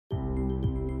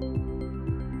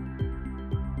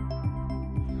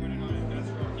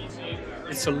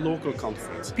It's a local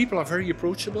conference. People are very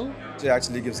approachable. It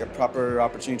actually gives a proper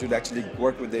opportunity to actually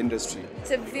work with the industry.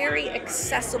 It's a very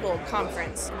accessible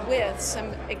conference with some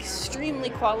extremely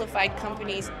qualified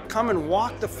companies. Come and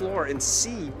walk the floor and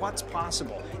see what's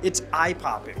possible. It's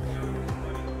eye-popping.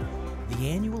 The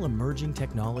annual Emerging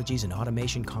Technologies and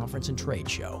Automation Conference and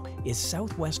Tradeshow is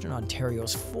Southwestern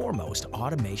Ontario's foremost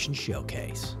automation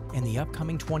showcase, and the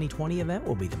upcoming 2020 event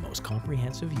will be the most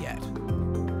comprehensive yet.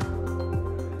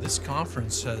 This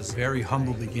conference has very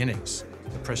humble beginnings.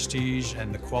 The prestige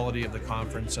and the quality of the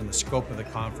conference and the scope of the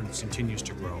conference continues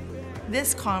to grow.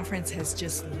 This conference has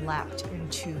just leapt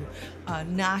into a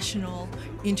national,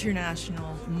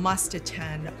 international,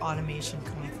 must-attend automation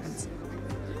conference.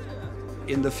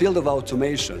 In the field of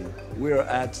automation, we're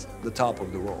at the top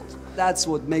of the world. That's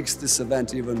what makes this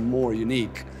event even more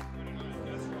unique.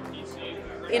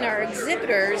 In our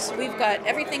exhibitors, we've got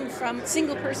everything from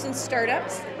single-person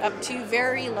startups up to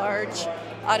very large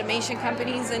automation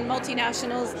companies and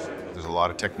multinationals. There's a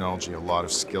lot of technology, a lot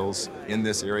of skills in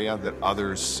this area that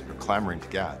others are clamoring to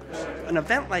get. An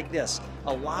event like this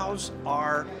allows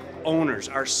our owners,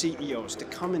 our CEOs, to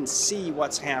come and see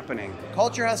what's happening.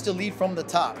 Culture has to lead from the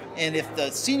top. And if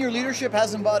the senior leadership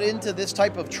hasn't bought into this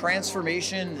type of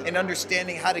transformation and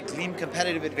understanding how to glean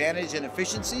competitive advantage and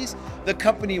efficiencies, the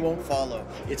company won't follow.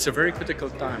 It's a very critical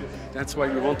time. That's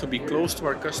why we want to be close to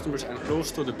our customers and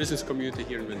close to the business community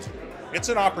here in Windsor. It's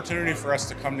an opportunity for us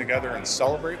to come together and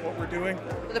celebrate what we're doing.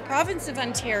 The province of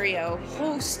Ontario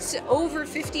hosts over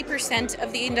 50%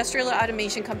 of the industrial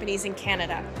automation companies in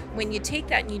Canada. When you take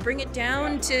that and you bring it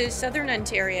down to southern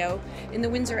Ontario, in the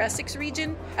Windsor-Essex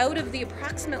region, out of the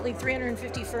approximately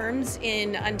 350 firms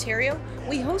in Ontario,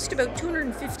 we host about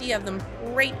 250 of them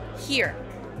right here.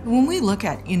 When we look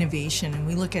at innovation and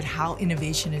we look at how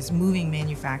innovation is moving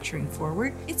manufacturing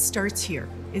forward, it starts here.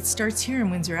 It starts here in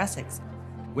Windsor-Essex.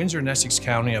 Windsor and Essex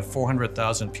County have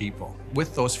 400,000 people.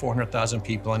 With those 400,000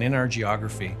 people and in our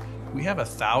geography, we have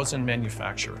 1,000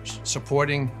 manufacturers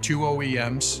supporting 2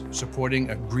 OEMs, supporting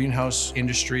a greenhouse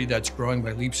industry that's growing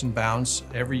by leaps and bounds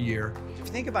every year. If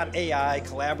you think about AI,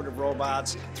 collaborative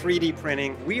robots, 3D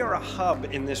printing, we are a hub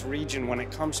in this region when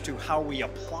it comes to how we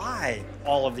apply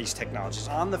all of these technologies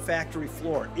on the factory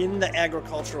floor, in the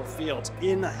agricultural fields,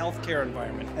 in the healthcare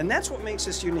environment. And that's what makes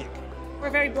us unique. We're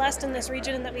very blessed in this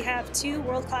region in that we have 2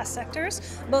 world-class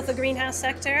sectors, both a greenhouse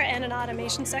sector and an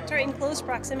automation sector in close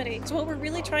proximity. So what we're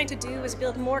really trying to do is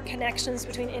build more connections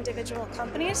between individual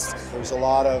companies. There's a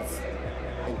lot of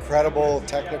incredible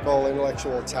technical,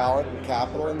 intellectual talent and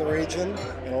capital in the region,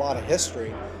 and a lot of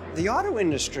history. The auto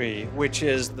industry, which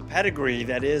is the pedigree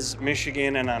that is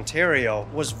Michigan and Ontario,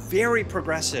 was very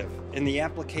progressive in the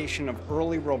application of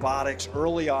early robotics,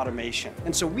 early automation.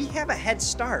 And so we have a head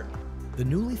start. The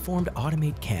newly formed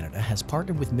Automate Canada has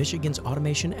partnered with Michigan's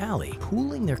Automation Alley,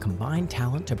 pooling their combined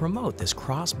talent to promote this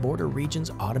cross-border region's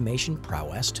automation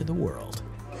prowess to the world.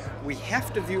 We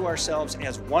have to view ourselves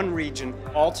as one region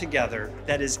all together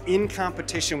that is in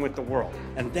competition with the world.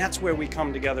 And that's where we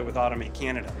come together with Automate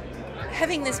Canada.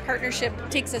 Having this partnership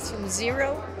takes us from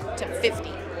 0 to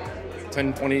 50.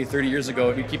 10, 20, 30 years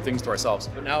ago, we keep things to ourselves.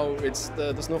 But now it's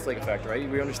the snowflake effect, right?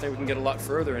 We understand we can get a lot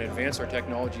further and advance our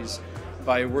technologies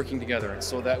by working together,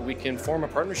 so that we can form a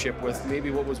partnership with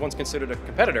maybe what was once considered a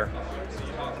competitor.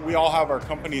 We all have our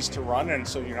companies to run, and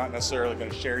so you're not necessarily going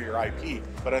to share your IP.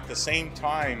 But at the same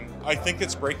time, I think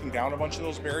it's breaking down a bunch of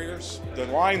those barriers. The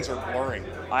lines are blurring.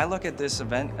 I look at this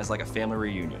event as like a family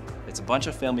reunion. It's a bunch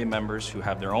of family members who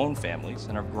have their own families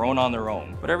and have grown on their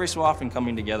own. But every so often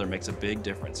coming together makes a big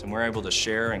difference, and we're able to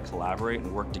share and collaborate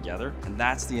and work together. And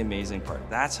that's the amazing part.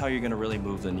 That's how you're going to really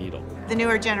move the needle. The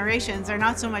newer generations are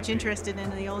not so much interested in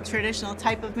the old traditional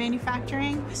type of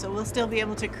manufacturing, so we'll still be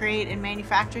able to create and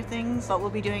manufacture things, but we'll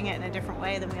be doing it in a different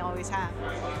way than we always have.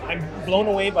 I'm blown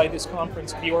away by this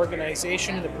conference. The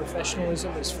organization, the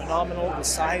professionalism is phenomenal, the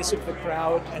size of the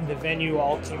crowd and the venue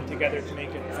all came together to make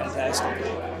it fantastic.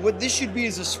 What this should be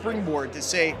is a springboard to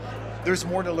say there's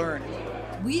more to learn.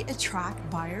 We attract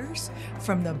buyers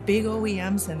from the big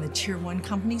OEMs and the Tier 1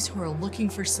 companies who are looking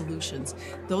for solutions.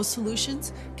 Those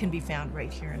solutions can be found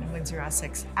right here in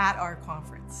Windsor-Essex at our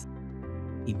conference.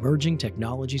 Emerging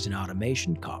Technologies and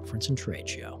Automation Conference and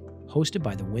Tradeshow, hosted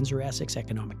by the Windsor-Essex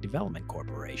Economic Development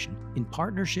Corporation in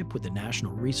partnership with the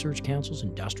National Research Council's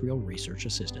Industrial Research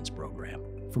Assistance Program.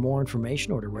 For more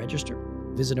information or to register,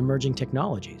 visit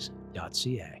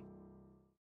emergingtechnologies.ca.